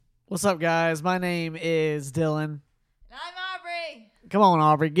What's up, guys? My name is Dylan. And I'm Aubrey. Come on,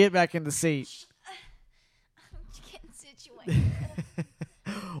 Aubrey. Get back in the seat. I'm getting situated.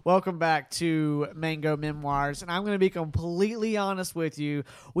 Welcome back to Mango Memoirs. And I'm going to be completely honest with you.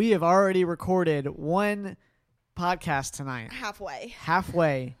 We have already recorded one podcast tonight.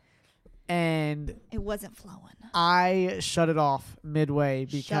 Halfway. And It wasn't flowing. I shut it off midway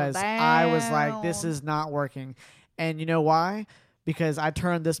because I was like, this is not working. And you know why? Because I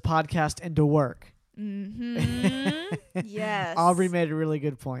turned this podcast into work. Mm-hmm. Yes. Aubrey made a really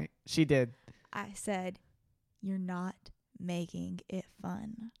good point. She did. I said, you're not making it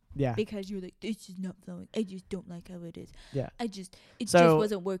fun. Yeah. Because you're like, this is not flowing. I just don't like how it is. Yeah. It just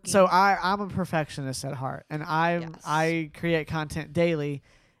wasn't working. So I'm a perfectionist at heart, and I create content daily,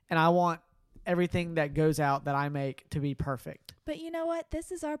 and I want everything that goes out that I make to be perfect. But you know what?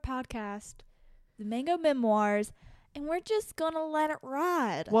 This is our podcast, the Mango Memoirs, and we're just gonna let it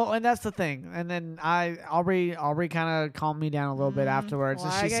ride. Well, and that's the thing. And then Aubrey kind of calmed me down a little bit afterwards,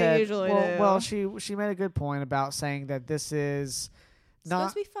 and she said, "Well, she made a good point about saying that this is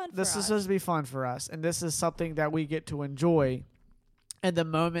not supposed to be fun. This is supposed to be fun for us, and this is something that we get to enjoy. And the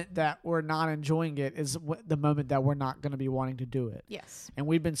moment that we're not enjoying it is the moment that we're not going to be wanting to do it. Yes. And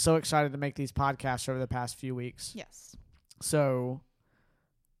we've been so excited to make these podcasts over the past few weeks. Yes. So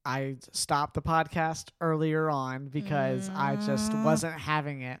I stopped the podcast earlier on because I just wasn't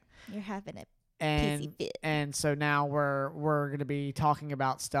having it. You're having it. And so now we're going to be talking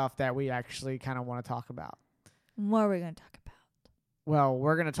about stuff that we actually kind of want to talk about. What are we going to talk about? Well,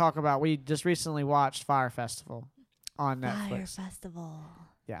 we're going to talk about, we just recently watched Fire Festival on Netflix. Fire Festival.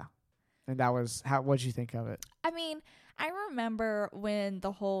 Yeah. And that was, what'd you think of it? I mean, I remember when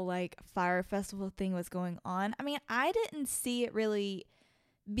the whole Fire Festival thing was going on. I mean, I didn't see it really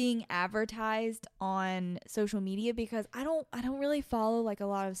being advertised on social media because I don't really follow a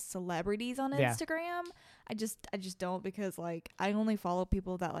lot of celebrities on Instagram. I just don't, because I only follow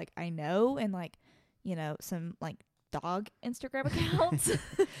people that I know, and some dog Instagram accounts.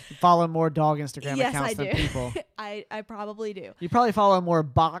 Follow more dog Instagram yes, accounts than people. I probably do. You probably follow more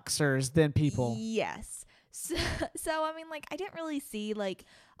boxers than people. Yes. So I mean, I didn't really see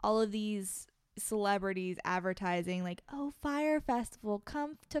all of these celebrities advertising oh, Fire Festival,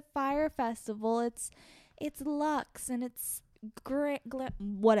 come to Fire Festival, it's luxe and it's great,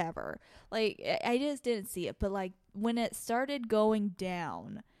 whatever. I just didn't see it. But when it started going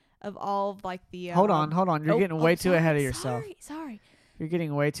down, of all of the hold on, you're getting way too ahead of yourself. Sorry, you're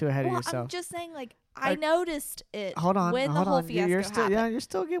getting way too ahead of yourself. I'm just saying, I noticed it. Hold on, when the whole fiasco happened. You're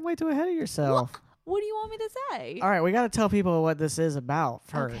still getting way too ahead of yourself. What do you want me to say? All right, we got to tell people what this is about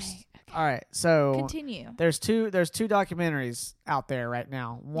first. Okay. All right, so continue. There's two documentaries out there right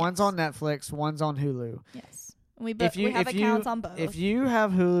now. One's on Netflix, one's on Hulu. Yes. We have accounts on both. If you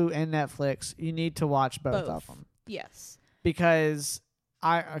have Hulu and Netflix, you need to watch both of them. Yes. Because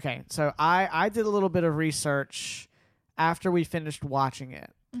I did a little bit of research after we finished watching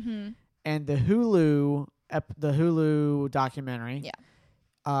it. Mm-hmm. And the Hulu documentary. Yeah.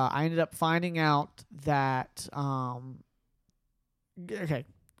 I ended up finding out that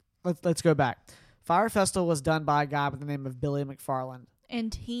Let's go back. Fire Festival was done by a guy by the name of Billy McFarland.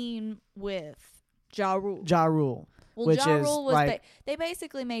 And team with Ja Rule. Ja Rule. Well, which Ja is Rule was they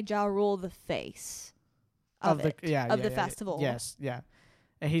basically made Ja Rule the face of the festival. Yes, yeah.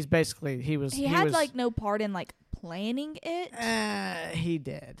 And he's basically he had no part in planning it. He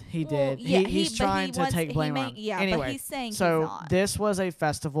did. Well, yeah, he's trying to take blame on. Yeah, anyway, but he's saying so he's not. This was a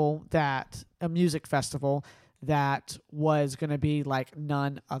music festival that was going to be like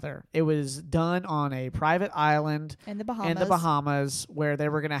none other. It was done on a private island in the Bahamas where they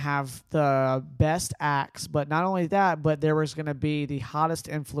were going to have the best acts, but not only that, but there was going to be the hottest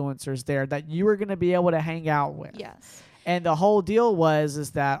influencers there that you were going to be able to hang out with. Yes. And the whole deal is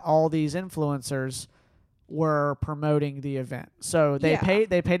that all these influencers were promoting the event. So they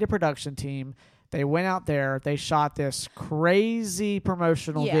paid a production team. They went out there, they shot this crazy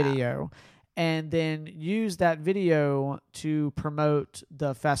promotional video, and then use that video to promote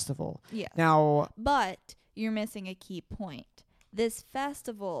the festival. Yes. Now, but you're missing a key point. This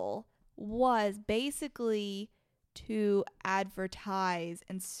festival was basically to advertise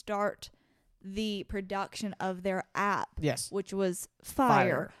and start the production of their app. Yes. Which was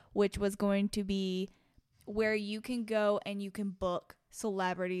Fire, which was going to be where you can go and you can book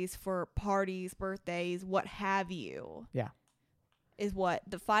celebrities for parties, birthdays, what have you. Yeah. Is what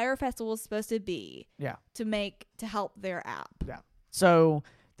the Fire Festival is supposed to be. Yeah. To help their app. Yeah. So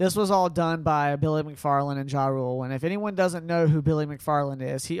this was all done by Billy McFarland and Ja Rule. And if anyone doesn't know who Billy McFarland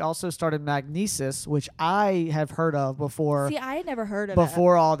is, he also started Magnesis, which I have heard of before. See, I had never heard of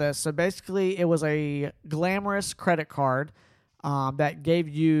before all this. So basically, it was a glamorous credit card that gave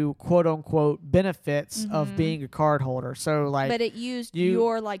you quote unquote benefits of being a card holder. So like, but it used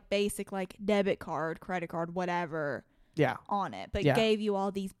your like basic like debit card, credit card, whatever. Yeah. On it, but gave you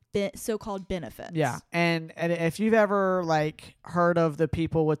all these so-called benefits. Yeah, and if you've ever like heard of the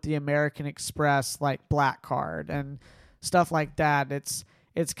people with the American Express like Black Card and stuff like that, it's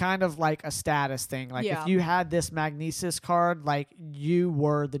kind of like a status thing. Like if you had this Magnesis card, like you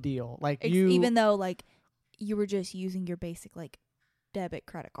were the deal. Like even though like you were just using your basic like debit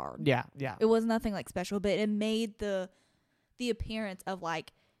credit card. Yeah. It was nothing like special, but it made the appearance of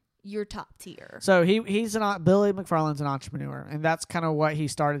like your top tier. So he's Billy McFarland's an entrepreneur, and that's kind of what he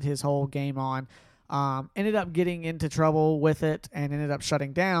started his whole game on. Ended up getting into trouble with it and ended up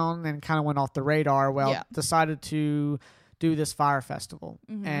shutting down and kind of went off the radar. Well, decided to do this fire festival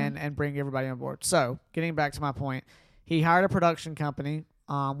and bring everybody on board. So getting back to my point, he hired a production company,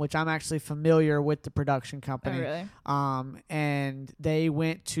 which I'm actually familiar with the production company. Oh, really? And they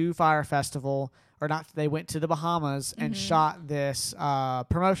went to Fire Festival. Or not, they went to the Bahamas and shot this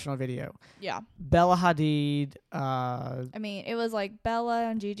promotional video. Yeah. Bella Hadid. I mean, it was like Bella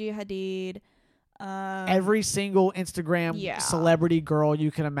and Gigi Hadid. Every single Instagram celebrity girl you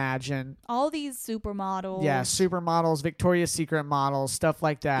can imagine. All these supermodels. Yeah, supermodels, Victoria's Secret models, stuff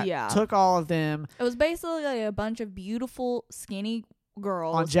like that. Yeah. Took all of them. It was basically like a bunch of beautiful, skinny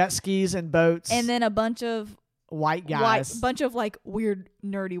girls. On jet skis and boats. And then a bunch of white guys. Bunch of like weird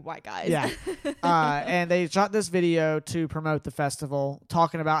nerdy white guys. Yeah. And they shot this video to promote the festival,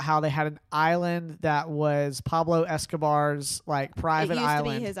 talking about how they had an island that was Pablo Escobar's like private island. It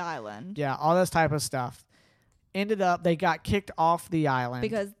used to be his island. Yeah, all this type of stuff. Ended up they got kicked off the island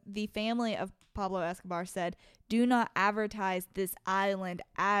because the family of Pablo Escobar said, "Do not advertise this island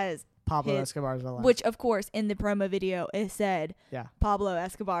as Pablo Escobar's island." Which, of course, in the promo video, it said Pablo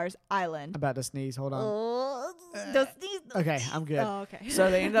Escobar's island. I'm about to sneeze. Hold on. Don't sneeze. Okay, I'm good. Oh, okay. So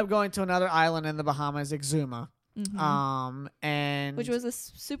they ended up going to another island in the Bahamas, Exuma. And which was a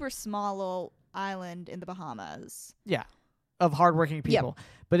super small little island in the Bahamas. Yeah. Of hardworking people. Yep.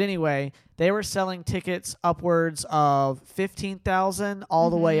 But anyway, they were selling tickets upwards of $15,000 all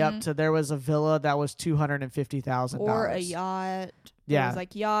the way up to there was a villa that was $250,000. Or a yacht. Yeah. It was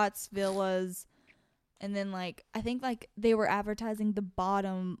like yachts, villas, and then like I think like they were advertising the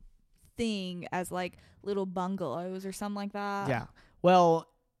bottom thing as like little bungalows or something like that. Yeah. Well,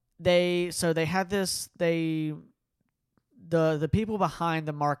 they had this the people behind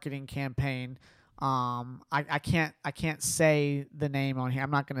the marketing campaign. I can't say the name on here.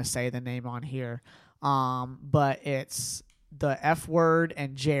 I'm not going to say the name on here. But it's the F word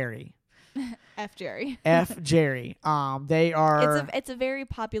and Jerry. F Jerry. F Jerry. They are. It's a very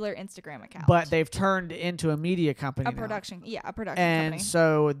popular Instagram account. But they've turned into a media company. A production company. And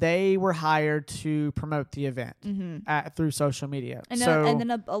so they were hired to promote the event through social media. And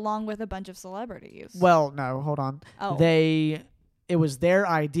then along with a bunch of celebrities. Well, no, hold on. Oh. It was their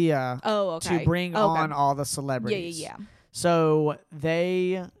idea to bring on all the celebrities. Yeah. So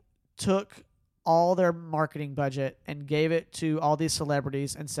they took all their marketing budget and gave it to all these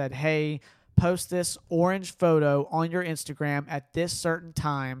celebrities and said, hey, post this orange photo on your Instagram at this certain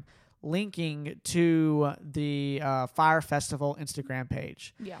time, linking to the Fire Festival Instagram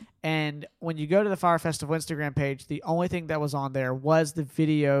page. Yeah. And when you go to the Fire Festival Instagram page, the only thing that was on there was the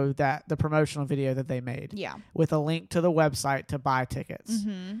promotional video that they made. Yeah. With a link to the website to buy tickets.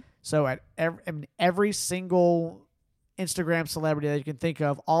 So at every single Instagram celebrity that you can think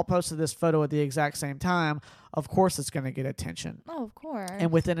of all posted this photo at the exact same time, of course it's going to get attention. Oh, of course.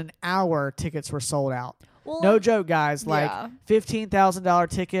 And within an hour, tickets were sold out. Well, no joke, guys. Like $15,000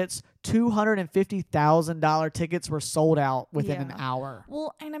 tickets, $250,000 tickets were sold out within an hour.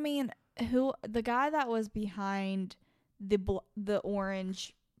 Well, and I mean, the guy that was behind the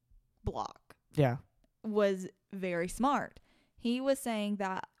orange block was very smart. He was saying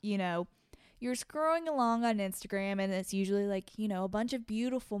that, you're scrolling along on Instagram and it's usually like, a bunch of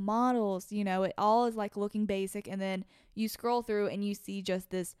beautiful models, it all is like looking basic. And then you scroll through and you see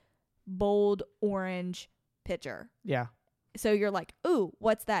just this bold orange picture. Yeah. So you're like, ooh,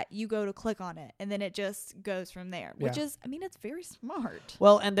 what's that? You go to click on it and then it just goes from there, which is, it's very smart.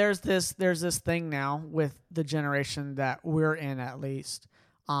 Well, and there's this thing now with the generation that we're in, at least.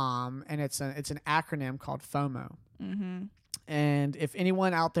 And it's an acronym called FOMO. And if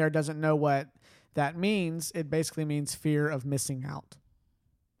anyone out there doesn't know what that means, it basically means fear of missing out.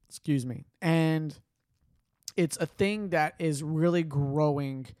 Excuse me. And it's a thing that is really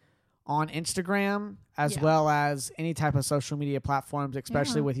growing on Instagram as Yeah. well as any type of social media platforms,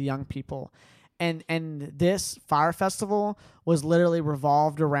 especially with young people. And this Fire Festival was literally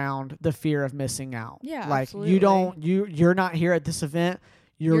revolved around the fear of missing out. Yeah, like absolutely. you're not here at this event.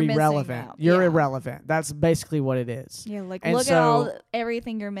 You're missing irrelevant. out. You're Yeah. irrelevant. That's basically what it is. Yeah, like And look at so-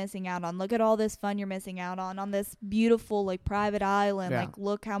 everything you're missing out on. Look at all this fun you're missing out on this beautiful like private island. Yeah. Like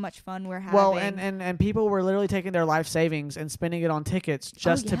look how much fun we're having. Well, and people were literally taking their life savings and spending it on tickets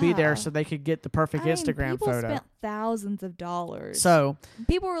just to be there yeah. so they could get the perfect Instagram people photo. spent thousands of dollars. So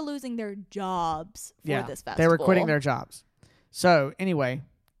people were losing their jobs for yeah, this festival. they were quitting their jobs. So anyway,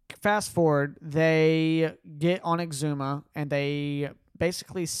 fast forward, they get on Exuma and they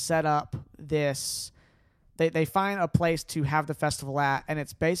basically set up this. They find a place to have the festival at, and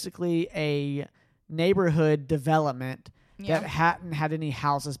it's basically a neighborhood development that hadn't had any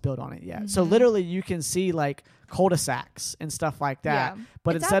houses built on it yet. So literally, you can see like cul-de-sacs and stuff like that. Yeah.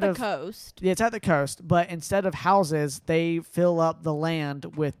 But it's instead at of the coast. Yeah, it's at the coast, but instead of houses, they fill up the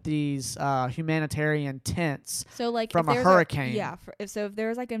land with these humanitarian tents. So like from if a there's hurricane. if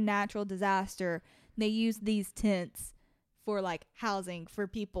there's like a natural disaster, they use these tents for like housing for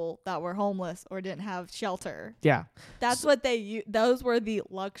people that were homeless or didn't have shelter. Yeah, That's what those were the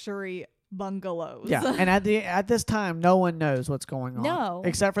luxury bungalows. yeah. And at this time, no one knows what's going on. No.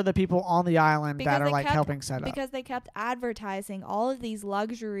 except for the people on the island Because that are they like kept- helping set up. Because they kept advertising all of these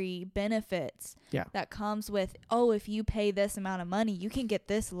luxury benefits Yeah. that comes with, oh, if you pay this amount of money, you can get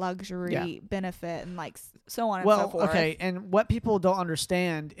this luxury benefit and like so on and so forth. Okay, and what people don't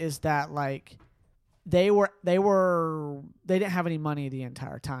understand is that like they didn't have any money the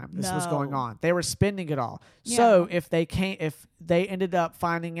entire time this was going No. on. They were spending it all. Yeah. So if they ended up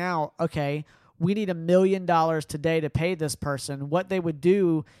finding out, okay, we need $1 million today to pay this person, what they would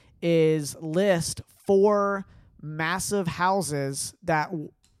do is list 4 massive houses that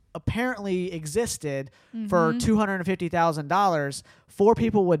apparently existed for $250,000. 4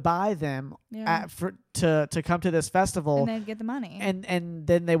 people would buy them Yeah. to come to this festival, And they'd get the money. and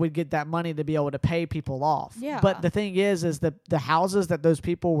then they would get that money to be able to pay people off. Yeah. But the thing is the houses that those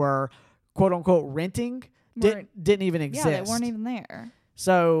people were quote unquote renting didn't even exist. Yeah, they weren't even there.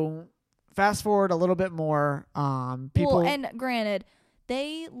 So fast forward a little bit more. People. Well, and granted,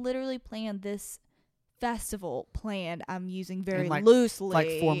 they literally planned this festival. I'm using very in loosely.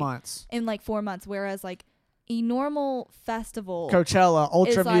 like 4 months. In like 4 months, whereas like a normal festival, Coachella,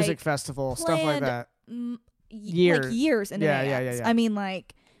 Ultra is, like, Music Festival, stuff like planned that. like years in Yeah, advance. yeah. I mean,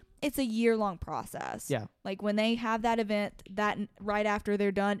 like it's a year-long process. Yeah. Like when they have that event, that right after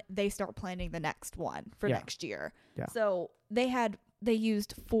they're done, they start planning the next one for Yeah. next year. Yeah. So they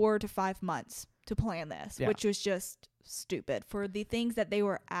used 4 to 5 months to plan this, Yeah. which was just stupid for the things that they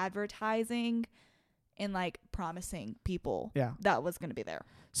were advertising and like promising people Yeah. that was going to be there.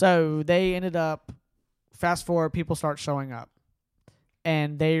 So they ended up, fast forward, people start showing up.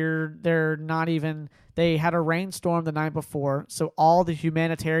 And they're not even, they had a rainstorm the night before, so all the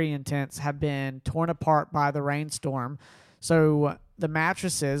humanitarian tents have been torn apart by the rainstorm. So the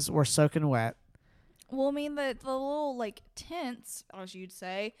mattresses were soaking wet. Well, I mean, the little like tents, as you'd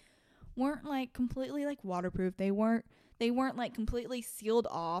say, weren't like completely like waterproof. They weren't like completely sealed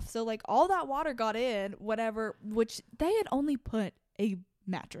off. So like all that water got in, whatever, which they had only put a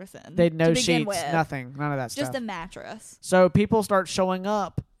mattress in. They had no to begin sheets, with. nothing, none of that Just stuff. a mattress. So people start showing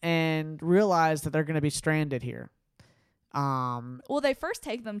up and realize that they're going to be stranded here. Well, they first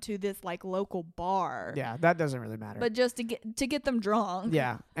take them to this like local bar. Yeah, that doesn't really matter. But just to get them drunk.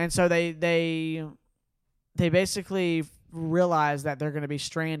 Yeah, and so they basically realize that they're going to be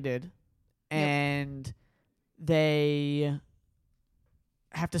stranded, and they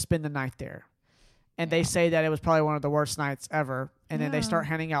have to spend the night there. And they say that it was probably one of the worst nights ever. And then they start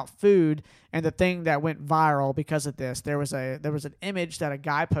handing out food. And the thing that went viral because of this, there was an image that a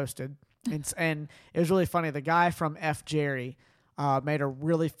guy posted, and it was really funny. The guy from F. Jerry made a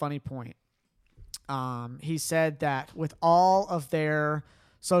really funny point. He said that with all of their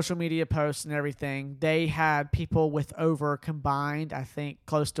social media posts and everything, they had people with over combined, I think,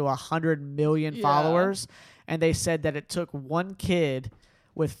 close to 100 million followers. And they said that it took one kid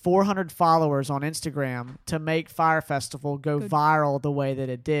with 400 followers on Instagram to make Fire Festival go viral the way that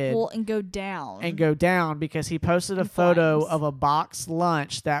it did. Well, and go down. Because he posted a photo of a boxed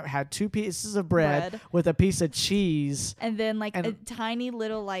lunch that had 2 pieces of bread with a piece of cheese. And then like a tiny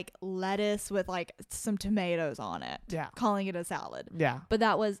little like lettuce with like some tomatoes on it. Yeah. Calling it a salad. Yeah. But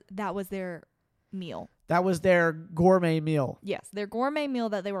that was their meal. That was their gourmet meal. Yes, their gourmet meal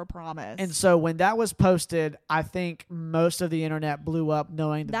that they were promised. And so when that was posted, I think most of the internet blew up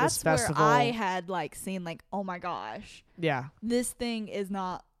knowing that this festival. That's where I had like seen like, oh my gosh. Yeah. This thing is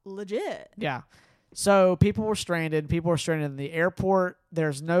not legit. Yeah. So people were stranded. People were stranded in the airport.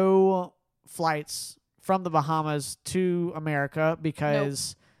 There's no flights from the Bahamas to America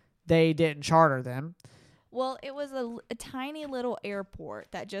because they didn't charter them. Well, it was a tiny little airport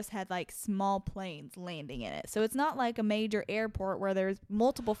that just had like small planes landing in it. So it's not like a major airport where there's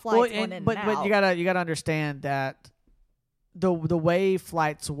multiple flights going in and out. But you gotta understand that the way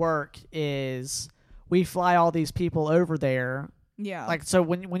flights work is we fly all these people over there. Yeah. Like so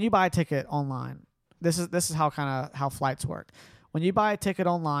when you buy a ticket online, this is how flights work. When you buy a ticket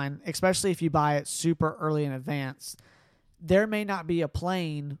online, especially if you buy it super early in advance, there may not be a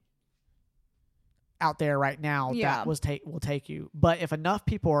plane out there right now that will take you. But if enough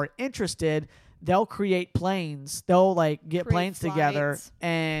people are interested, they'll create planes. They'll like get planes together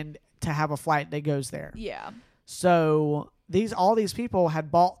and to have a flight that goes there. Yeah. So all these people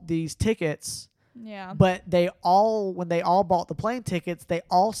had bought these tickets. Yeah. But when they all bought the plane tickets, they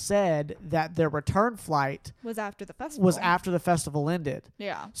all said that their return flight was after the festival. Ended.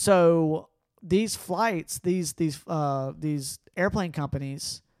 Yeah. So these flights, these airplane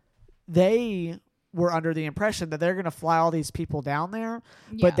companies, they were under the impression that they're going to fly all these people down there,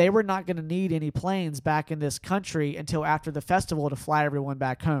 but they were not going to need any planes back in this country until after the festival to fly everyone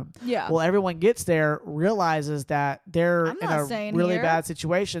back home. Yeah. Well, everyone gets there, realizes that they're in a really bad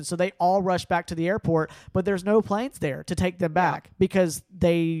situation, so they all rush back to the airport, but there's no planes there to take them back because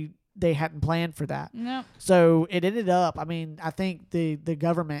they hadn't planned for that. No. So it ended up, I think the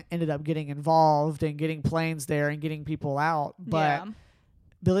government ended up getting involved and getting planes there and getting people out, but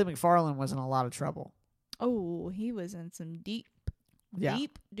Billy McFarland was in a lot of trouble. Oh, he was in some deep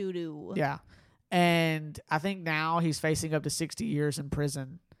doo-doo. Yeah. And I think now he's facing up to 60 years in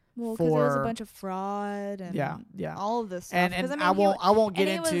prison. Well, because there was a bunch of fraud and all of this stuff. And I won't get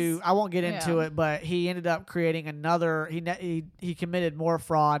into it, but he ended up creating another. He committed more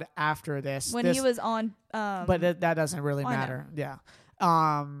fraud after this. He was on. But that doesn't really matter. Yeah.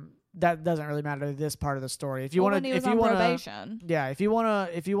 That doesn't really matter to this part of the story. If you want to, probation. Yeah. If you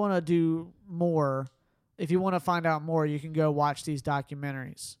want to do more, if you want to find out more, you can go watch these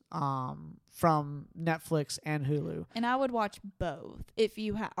documentaries from Netflix and Hulu. And I would watch both if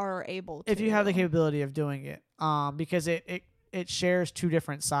you are able to. If you have the capability of doing it, because it shares two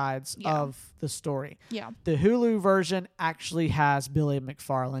different sides of the story. Yeah. The Hulu version actually has Billy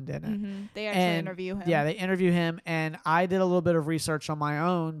McFarland in it. Mm-hmm. They actually interview him. Yeah, they interview him, and I did a little bit of research on my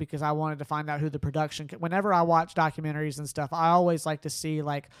own because I wanted to find out who the production. Whenever I watch documentaries and stuff, I always like to see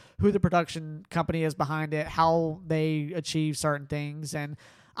like who the production company is behind it, how they achieve certain things, and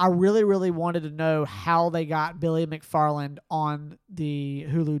I really, really wanted to know how they got Billy McFarland on the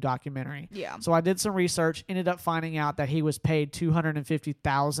Hulu documentary. Yeah. So I did some research, ended up finding out that he was paid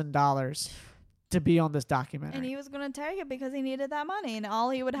 $250,000 to be on this documentary. And he was going to take it because he needed that money. And all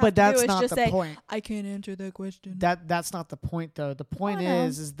he would have to do is just say, point. I can't answer that question. That's not the point, though. The point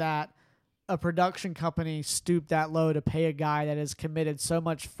is that a production company stooped that low to pay a guy that has committed so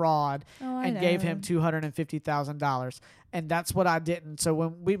much fraud and gave him $250,000. And that's what I didn't. So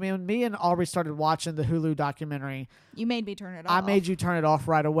when me and Aubrey started watching the Hulu documentary, you made me turn it off. I made you turn it off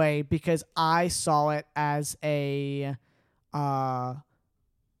right away because I saw it as a promo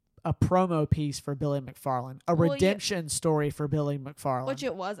piece for Billy McFarland, a redemption story for Billy McFarland. Which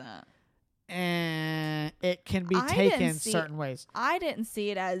it wasn't. And it can be taken certain ways. I didn't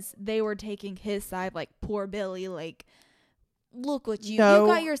see it as they were taking his side, like poor Billy, like look what you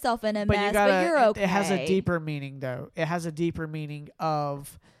got yourself in a mess, but you're okay. It has a deeper meaning, though. It has a deeper meaning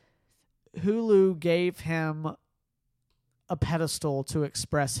of Hulu gave him a pedestal to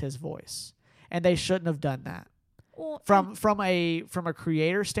express his voice, and they shouldn't have done that. Well, from a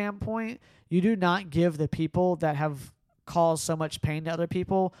creator standpoint, you do not give the people that have caused so much pain to other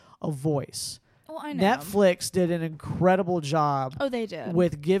people a voice. Oh, I know. Netflix did an incredible job. Oh, they did.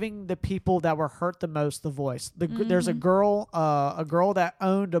 With giving the people that were hurt the most the voice. There's a girl that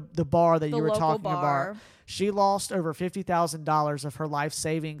owned the bar that you were talking about. She lost over $50,000 of her life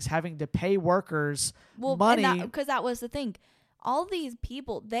savings having to pay workers money. Because that was the thing. All these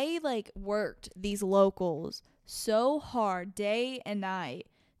people, they like worked these locals so hard day and night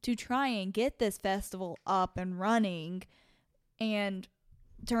to try and get this festival up and running, and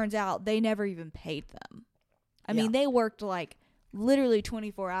turns out they never even paid them. I mean, they worked like literally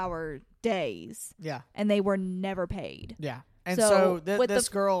 24-hour days. Yeah. And they were never paid. Yeah. And so this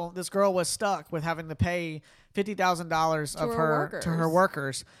girl was stuck with having to pay $50,000 to her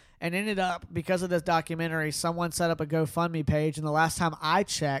workers. and ended up, because of this documentary, someone set up a GoFundMe page, and the last time I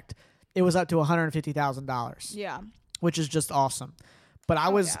checked, it was up to $150,000. Yeah. Which is just awesome. But I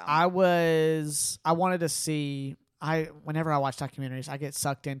wanted to see. Whenever I watch documentaries, I get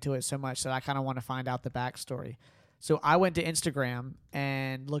sucked into it so much that I kind of want to find out the backstory. So I went to Instagram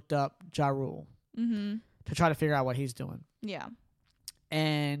and looked up Ja Rule to try to figure out what he's doing. Yeah.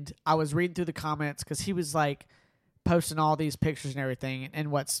 And I was reading through the comments because he was like posting all these pictures and everything. And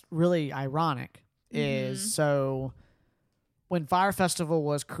what's really ironic is, so when Fyre Festival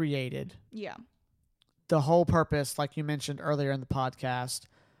was created, the whole purpose, like you mentioned earlier in the podcast,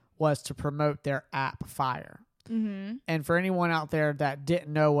 was to promote their app Fyre. And for anyone out there that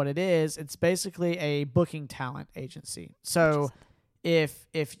didn't know what it is, it's basically a booking talent agency. So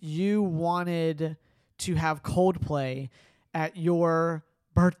if you wanted to have Coldplay at your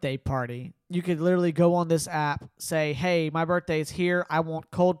birthday party, you could literally go on this app, say, hey, my birthday is here, I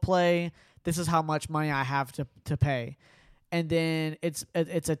want Coldplay, this is how much money I have to pay. And then it's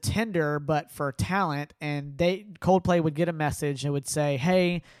a tender, but for talent, and Coldplay would get a message and would say,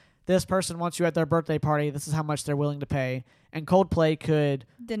 hey, this person wants you at their birthday party, this is how much they're willing to pay. And Coldplay could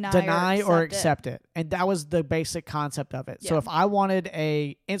deny or accept it. And that was the basic concept of it. Yeah. So if I wanted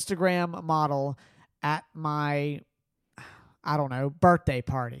a Instagram model at my, I don't know, birthday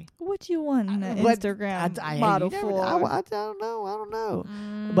party. What you want an Instagram model for? I don't know.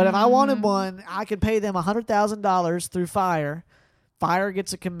 But if I wanted one, I could pay them $100,000 through Fyre. Fyre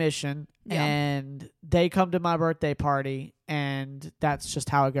gets a commission, and they come to my birthday party, and that's just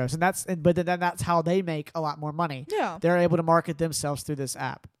how it goes. And but then that's how they make a lot more money. Yeah, they're able to market themselves through this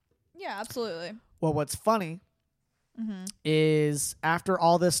app. Yeah, absolutely. Well, what's funny is after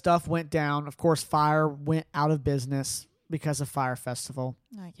all this stuff went down, of course, Fyre went out of business because of Fyre Festival.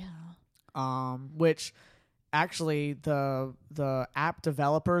 Yeah. Which actually the app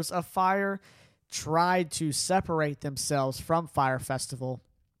developers of Fyre tried to separate themselves from Fyre Festival.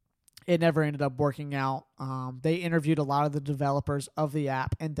 It never ended up working out. They interviewed a lot of the developers of the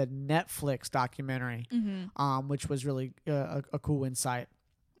app in the Netflix documentary, which was really a cool insight.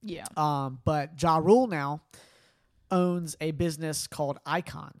 Yeah. But Ja Rule now owns a business called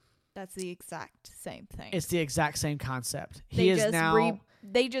Icon. That's the exact same thing. It's the exact same concept. He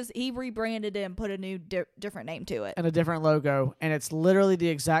rebranded it and put a new different name to it. And a different logo. And it's literally the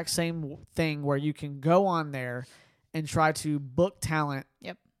exact same thing where you can go on there and try to book talent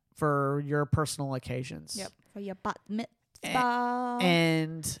for your personal occasions. Yep. For your bat mitzvah.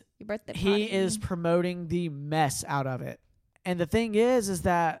 And your birthday party. He is promoting the mess out of it. And the thing is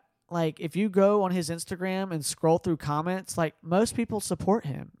that, like, if you go on his Instagram and scroll through comments, like, most people support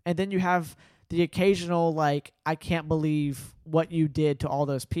him. And then you have the occasional, like, I can't believe what you did to all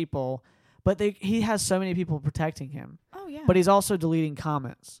those people. But he has so many people protecting him. Oh, yeah. But he's also deleting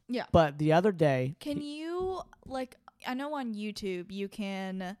comments. Yeah. But the other day... I know on YouTube you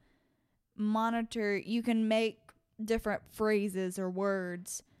can monitor, you can make different phrases or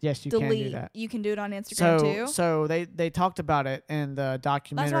words. Yes, you can do that. You can do it on Instagram too. So they talked about it in the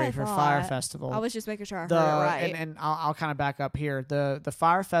documentary for Fyre Festival. I was just making sure I heard it right. And I'll kind of back up here. The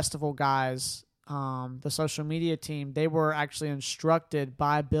Fyre Festival guys, the social media team, they were actually instructed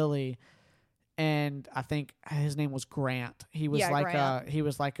by Billy, and I think his name was Grant. He was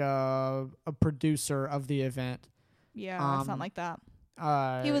like a producer of the event. Yeah, something like that.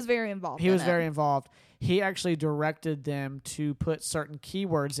 He was very involved. Very involved. He actually directed them to put certain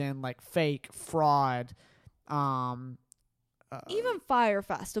keywords in, like fake, fraud, even Fyre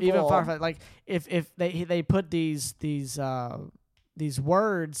Festival. Like if they put these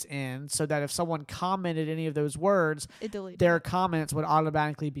words in, so that if someone commented any of those words, their comments would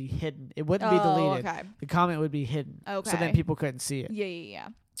automatically be hidden. It wouldn't be deleted. Okay. The comment would be hidden. Okay. So then people couldn't see it. Yeah.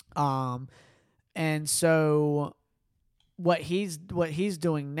 And so what he's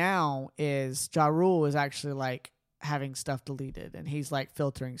doing now is Ja Rule is actually like having stuff deleted, and he's like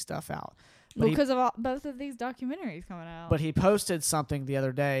filtering stuff out. Because of both of these documentaries coming out. But he posted something the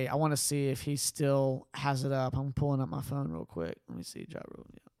other day. I want to see if he still has it up. I'm pulling up my phone real quick. Let me see Ja Rule.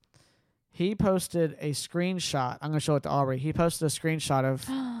 Yeah. He posted a screenshot. I'm going to show it to Aubrey. He posted a screenshot of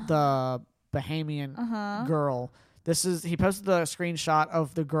the Bahamian girl. He posted the screenshot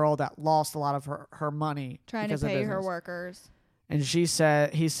of the girl that lost a lot of her money trying to pay her workers. And he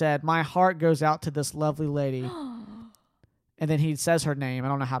said, my heart goes out to this lovely lady. And then he says her name. I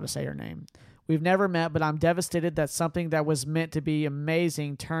don't know how to say her name. We've never met, but I'm devastated that something that was meant to be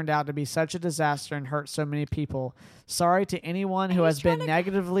amazing turned out to be such a disaster and hurt so many people. Sorry to anyone who has been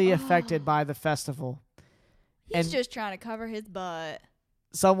negatively affected by the festival. He's just trying to cover his butt.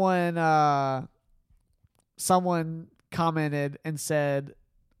 Someone commented and said,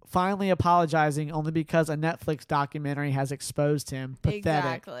 finally apologizing only because a Netflix documentary has exposed him. Pathetic.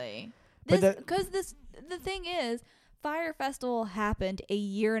 Exactly. The thing is, Fire Festival happened a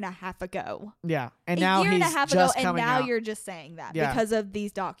year and a half ago. Yeah, and now he's just coming out. You're just saying that because of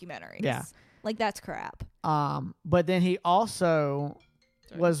these documentaries. Yeah, like that's crap. But then he also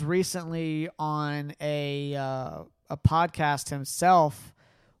was recently on a podcast himself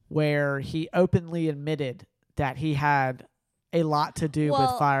where he openly admitted that he had a lot to do with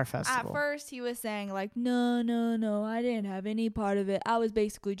Fire Festival. At first, he was saying like, no, I didn't have any part of it. I was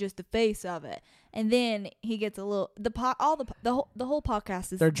basically just the face of it. And then he gets a little the whole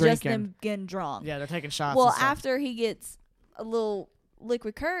podcast is just them getting drunk. Yeah, they're taking shots. Well, after he gets a little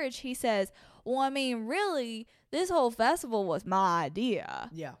liquid courage, he says, "Well, I mean, really, this whole festival was my idea.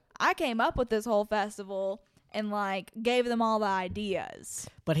 Yeah, I came up with this whole festival." And like gave them all the ideas,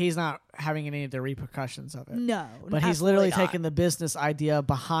 but he's not having any of the repercussions of it. No, but he's literally taken the business idea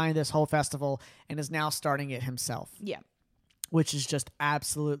behind this whole festival and is now starting it himself. Yeah, which is just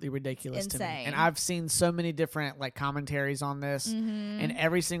absolutely ridiculous to me. And I've seen so many different like commentaries on this, and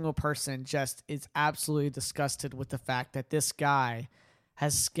every single person just is absolutely disgusted with the fact that this guy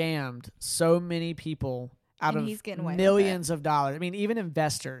has scammed so many people out of millions of dollars. I mean, even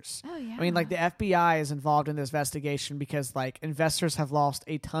investors. Oh, yeah. I mean, like the FBI is involved in this investigation because like investors have lost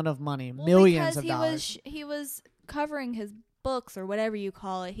a ton of money, millions of dollars. He was covering his books or whatever you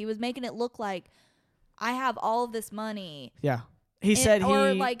call it. He was making it look like I have all of this money. Yeah. He said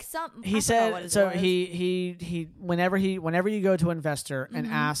whenever you go to an investor and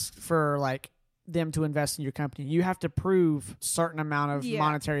ask for like them to invest in your company, you have to prove certain amount of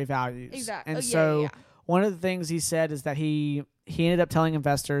monetary values. Exactly. And one of the things he said is that he ended up telling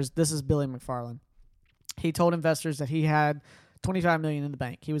investors, this is Billy McFarland. He told investors that he had $25 million in the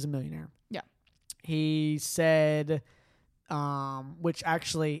bank. He was a millionaire. Yeah. He said, which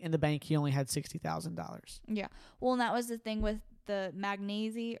actually in the bank he only had $60,000. Yeah. Well, and that was the thing with the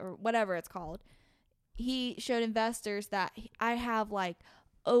Magnesi or whatever it's called. He showed investors that I have like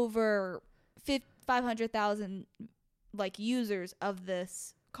over 500,000 like users of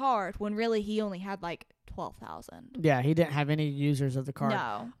this card when really he only had like 12,000. Yeah, he didn't have any users of the card.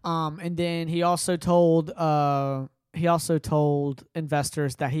 No. And then he also told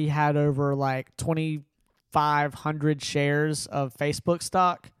investors that he had over like 2,500 shares of Facebook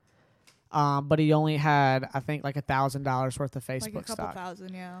stock. But he only had, I think, like $1,000 worth of Facebook like a couple stock.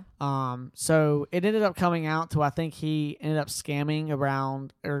 thousand, yeah. So it ended up coming out to, I think he ended up scamming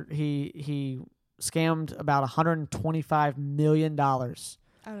around, or he scammed about $125 million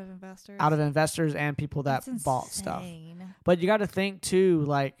out of investors and people that bought stuff. But you got to think too,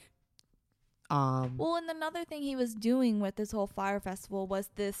 like, well, and another thing he was doing with this whole Fire Festival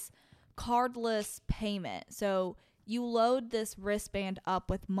was this cardless payment. So you load this wristband up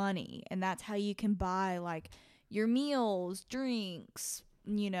with money, and that's how you can buy like your meals, drinks,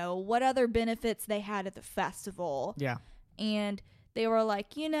 what other benefits they had at the festival. Yeah. And they were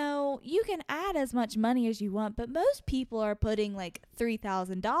like, you can add as much money as you want, but most people are putting like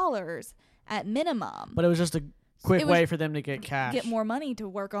 $3,000 at minimum. But it was just a quick way for them to get cash. Get more money to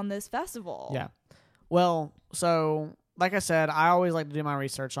work on this festival. Yeah. Well, so like I said, I always like to do my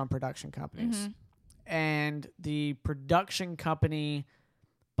research on production companies. Mm-hmm. And the production company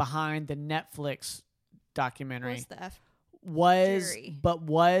behind the Netflix documentary What's the F?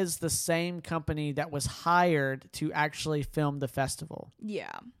 was the same company that was hired to actually film the festival.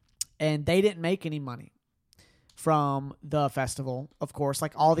 Yeah. And they didn't make any money from the festival, of course.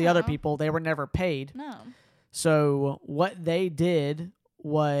 Like all the other people, they were never paid. No. So what they did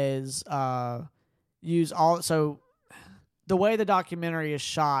was so the way the documentary is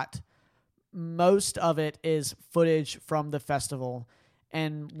shot, most of it is footage from the festival.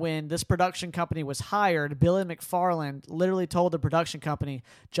 And when this production company was hired, Billy McFarland literally told the production company,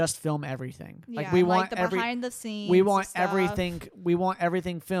 "Just film everything. Yeah, like we want the behind the scenes. We want stuff. everything. We want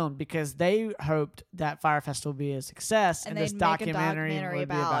everything filmed," because they hoped that Fire Festival would be a success, and this documentary would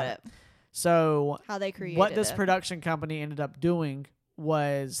be about it. So how they created what this production company ended up doing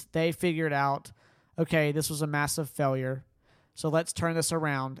was they figured out, okay, this was a massive failure. So let's turn this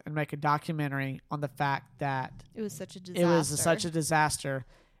around and make a documentary on the fact that it was such a disaster. It was such a disaster,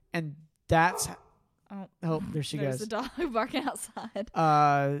 and that's there she goes. There's a dog barking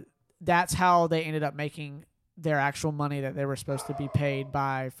outside. That's how they ended up making their actual money that they were supposed to be paid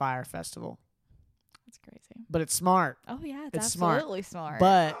by Fire Festival. That's crazy. But it's smart. Oh yeah, it's absolutely smart.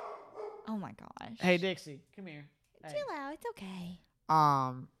 But oh my gosh. Hey Dixie, come here. Chill out. It's okay.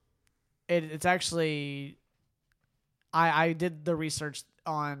 It's actually. I did the research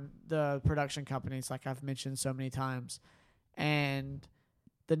on the production companies, like I've mentioned so many times, and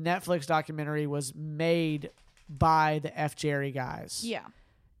the Netflix documentary was made by the F. Jerry guys. Yeah.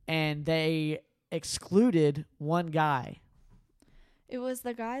 And they excluded one guy. It was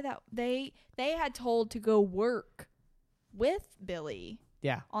the guy that they had told to go work with Billy.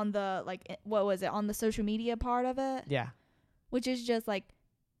 Yeah. On the, like, what was it? On the social media part of it? Yeah. Which is just, like,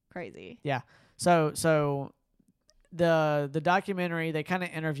 crazy. Yeah. So the documentary, they kind of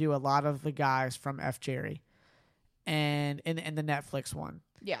interview a lot of the guys from F. Jerry and in the Netflix one.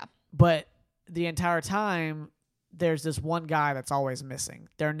 Yeah. But the entire time, there's this one guy that's always missing.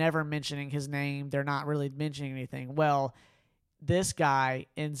 They're never mentioning his name. They're not really mentioning anything. Well, this guy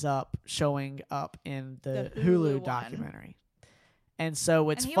ends up showing up in the Hulu documentary. And so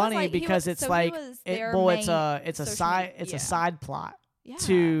it's funny because it's like it's a side plot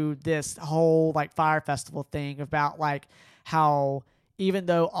to this whole like Fire Festival thing about like how even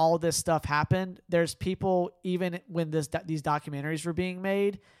though all this stuff happened, there's people, even when these documentaries were being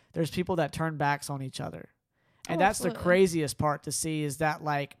made, there's people that turn backs on each other. And that's absolutely the craziest part to see, is that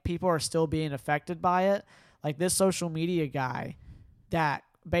like people are still being affected by it. Like this social media guy that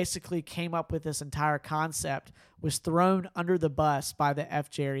basically came up with this entire concept was thrown under the bus by the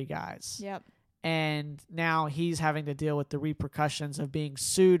F. Jerry guys. Yep. And now he's having to deal with the repercussions of being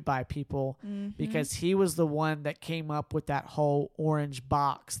sued by people because he was the one that came up with that whole orange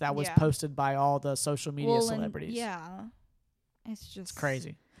box that was posted by all the social media celebrities. It's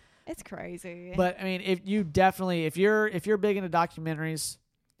crazy. It's crazy. But I mean, if you're big into documentaries,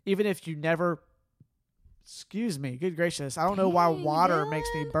 even if you never, excuse me, good gracious, I don't know why water makes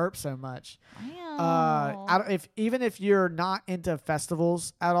me burp so much. Even if you're not into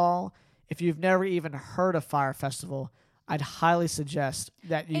festivals at all, if you've never even heard of Fire Festival, I'd highly suggest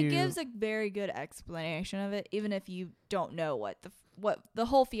that you. It gives a very good explanation of it, even if you don't know what the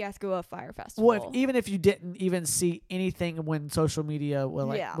whole fiasco of Fire Festival. Well, even if you didn't even see anything when social media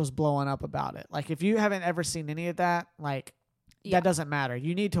was blowing up about it, like if you haven't ever seen any of that, like that doesn't matter.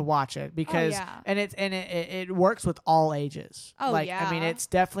 You need to watch it because and it works with all ages. I mean, it's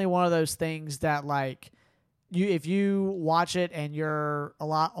definitely one of those things that like. If you watch it and you're a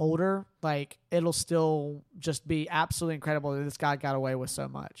lot older, like it'll still just be absolutely incredible that this guy got away with so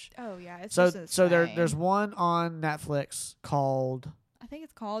much. Oh yeah, it's so there's one on Netflix called. I think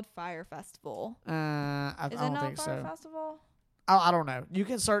it's called Fire Festival. I don't think so. Fire Festival? I don't know. You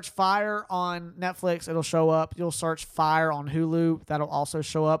can search Fire on Netflix; it'll show up. You'll search Fire on Hulu; that'll also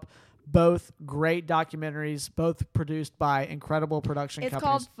show up. Both great documentaries, both produced by incredible production companies. It's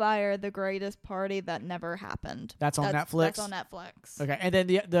called Fire, the Greatest Party That Never Happened. That's on Netflix? That's on Netflix. Okay, and then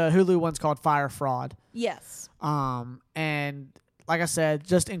the Hulu one's called Fire Fraud. Yes. And like I said,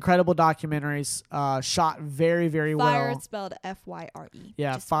 just incredible documentaries, shot very, very well. Fire is spelled Fyre.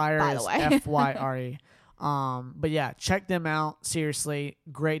 Yeah, just Fire is Fyre. But yeah, check them out. Seriously,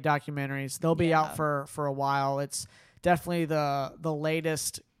 great documentaries. They'll be out for a while. It's definitely the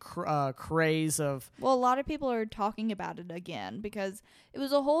latest craze of. Well, a lot of people are talking about it again because it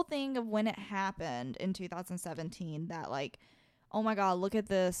was a whole thing of when it happened in 2017 that like, oh my God, look at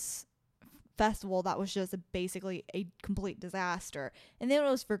this festival that was just basically a complete disaster. And then it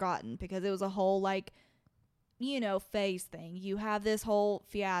was forgotten because it was a whole like, phase thing. You have this whole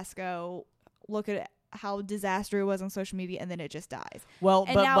fiasco. Look at how disastrous it was on social media, and then it just dies. Well,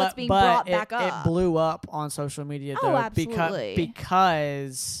 and now it's being brought back up. It blew up on social media though, absolutely.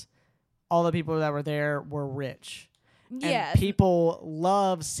 because all the people that were there were rich. Yes. And people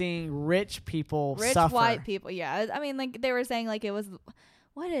love seeing rich people suffer. Rich white people, yeah. I mean, like they were saying, like it was.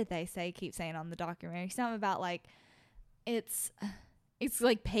 What did they say? Keep saying on the documentary something about like it's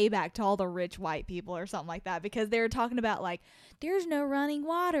like payback to all the rich white people or something like that because they were talking about like there's no running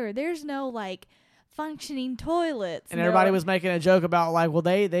water, there's no like functioning toilets, and everybody was making a joke about like, well,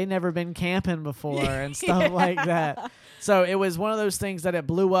 they never been camping before and stuff like that. So it was one of those things that it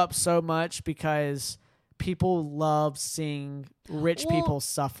blew up so much because people love seeing rich people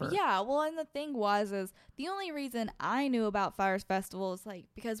suffer. Yeah, well, and the thing is the only reason I knew about Fire Festival is like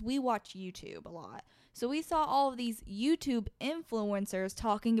because we watch YouTube a lot. So we saw all of these YouTube influencers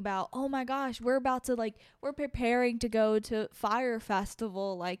talking about, oh my gosh, we're preparing to go to Fire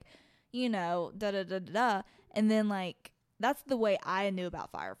Festival, like, da-da-da-da-da. And then, like, that's the way I knew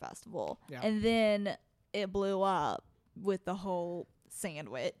about Fire Festival. Yeah. And then it blew up with the whole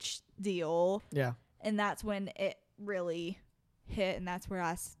sandwich deal. Yeah. And that's when it really hit, and that's where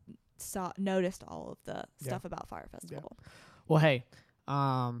I noticed all of the stuff about Fire Festival. Yeah. Well, hey,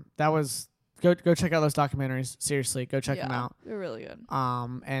 that was... Go check out those documentaries. Seriously, go check them out. They're really good.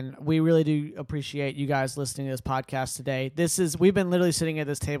 And we really do appreciate you guys listening to this podcast today. We've been literally sitting at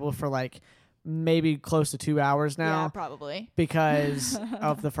this table for like maybe close to 2 hours now. Yeah, probably. Because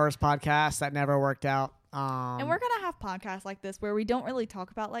of the first podcast that never worked out. And we're going to have podcasts like this where we don't really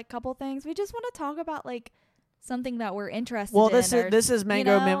talk about like couple things. We just want to talk about like something that we're interested in. Well, this is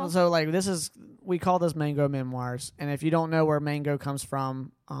Mango so like we call this Mango Memoirs. And if you don't know where Mango comes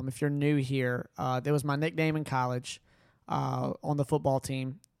from, if you're new here, that was my nickname in college on the football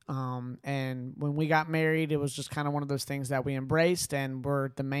team. And when we got married, it was just kind of one of those things that we embraced, and we're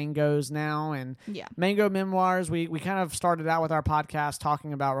the Mangos now. And Mango Memoirs, we kind of started out with our podcast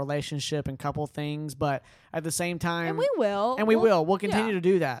talking about relationship and couple things, but at the same time, and we will, we'll continue to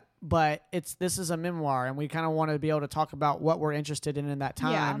do that. But this is a memoir, and we kind of want to be able to talk about what we're interested in that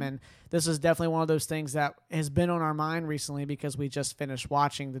time. And this is definitely one of those things that has been on our mind recently because we just finished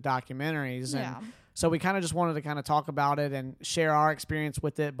watching the documentaries. And so we kind of just wanted to kind of talk about it and share our experience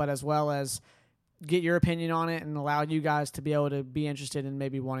with it, but as well as get your opinion on it and allow you guys to be able to be interested in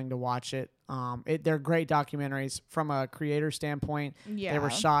maybe wanting to watch it. They're great documentaries from a creator standpoint. They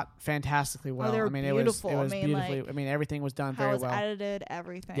were shot fantastically well. They were beautiful. It was beautifully. I mean, everything was done very well. How it was edited,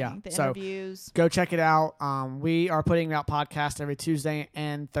 everything. Yeah. The interviews. Go check it out. We are putting out podcasts every Tuesday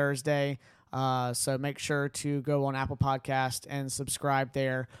and Thursday. So make sure to go on Apple Podcast and subscribe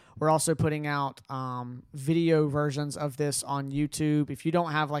there. We're also putting out video versions of this on YouTube. If you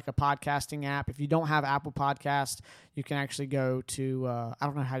don't have like a podcasting app, if you don't have Apple Podcast, you can actually go to I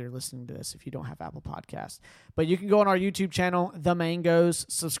don't know how you're listening to this if you don't have Apple Podcast, but you can go on our YouTube channel, The Mangos,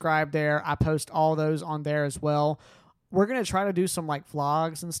 subscribe there. I post all those on there as well. We're going to try to do some like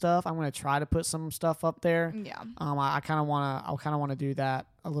vlogs and stuff. I'm going to try to put some stuff up there. Yeah. I kind of want to do that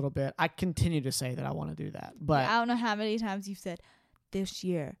a little bit. I continue to say that I want to do that, but I don't know how many times you've said this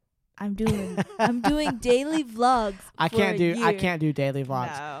year I'm doing daily vlogs. I can't do daily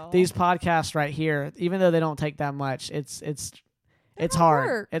vlogs. No. These podcasts right here, even though they don't take that much, it's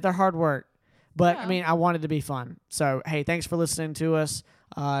hard. They're hard work. But I mean, I want it to be fun. So, hey, thanks for listening to us.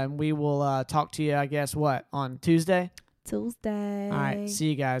 And we will talk to you, I guess, on Tuesday? Tuesday. All right. See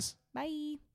you guys. Bye.